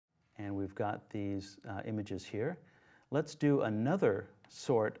and we've got these images here. Let's do another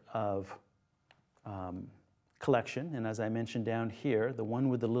sort of collection, and as I mentioned down here, the one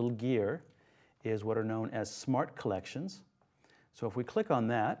with the little gear is what are known as smart collections. So if we click on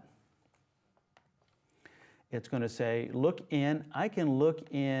that, it's going to say, look in. I can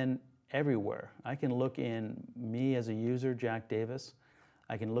look in everywhere. I can look in me as a user, Jack Davis.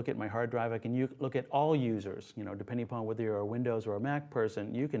 I can look at my hard drive. I can look at all users, you know, depending upon whether you're a Windows or a Mac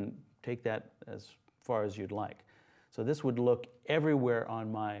person. You can take that as far as you'd like. So this would look everywhere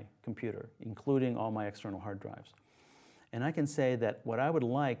on my computer, including all my external hard drives. And I can say that what I would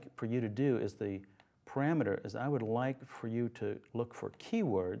like for you to do is the parameter is I would like for you to look for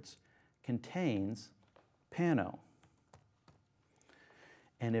keywords contains Pano.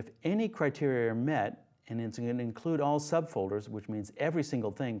 And if any criteria are met, and it's going to include all subfolders, which means every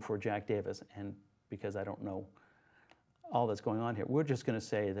single thing for Jack Davis, and because I don't know all that's going on here, we're just going to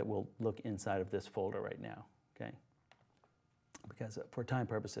say that we'll look inside of this folder right now, okay? Because for time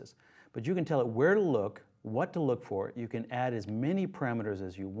purposes. But you can tell it where to look, what to look for. You can add as many parameters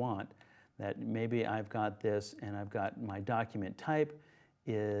as you want. That maybe I've got this, and I've got my document type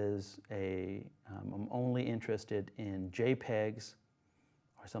is I'm only interested in JPEGs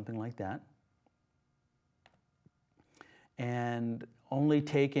or something like that, and only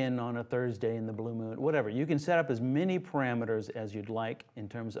taken on a Thursday in the blue moon, whatever. You can set up as many parameters as you'd like in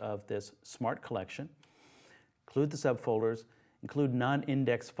terms of this smart collection. Include the subfolders, include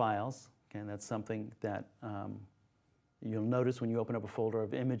non-index files. Okay, that's something that you'll notice when you open up a folder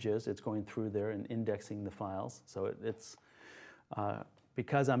of images, it's going through there and indexing the files. So it's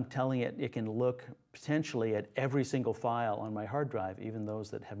because I'm telling it, it can look potentially at every single file on my hard drive, even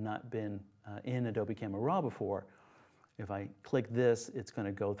those that have not been in Adobe Camera Raw before. If I click this, it's going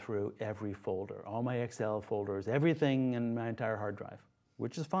to go through every folder, all my Excel folders, everything in my entire hard drive,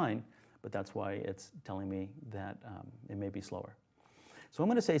 which is fine, but that's why it's telling me that it may be slower. So I'm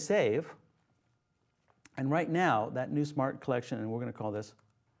going to say save, and right now, that new smart collection, and we're going to call this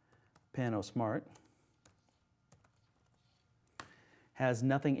Pano Smart, has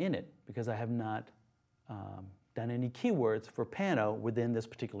nothing in it because I have not done any keywords for Pano within this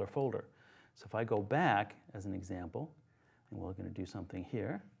particular folder. So if I go back as an example, and we're going to do something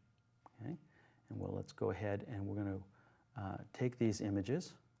here, okay? And let's go ahead and we're going to take these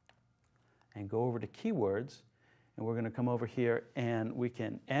images and go over to keywords, and we're going to come over here and we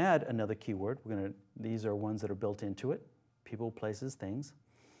can add another keyword. These are ones that are built into it, people, places, things.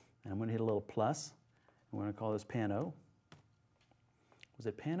 And I'm going to hit a little plus, and we're going to call this Pano. Was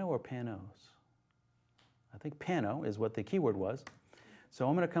it Pano or Panos? I think Pano is what the keyword was. So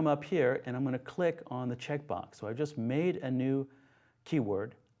I'm going to come up here and I'm going to click on the checkbox. So I've just made a new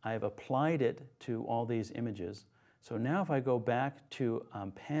keyword. I've applied it to all these images. So now if I go back to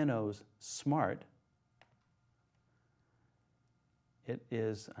Pano's Smart, it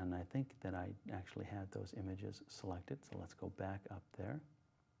is, and I think that I actually had those images selected. So let's go back up there.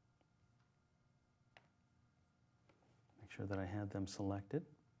 Make sure that I had them selected.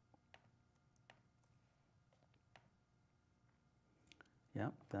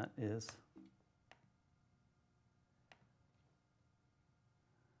 Yep, that is.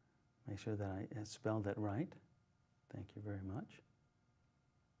 Make sure that I spelled it right. Thank you very much.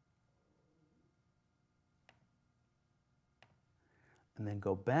 And then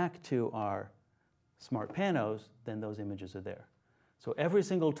go back to our Smart Panos, then those images are there. So every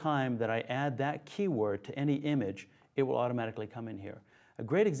single time that I add that keyword to any image, it will automatically come in here. A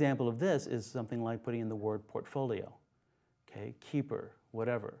great example of this is something like putting in the word portfolio, okay, keeper,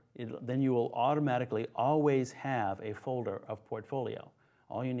 whatever. Then you will automatically always have a folder of portfolio.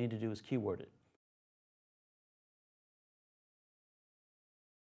 All you need to do is keyword it.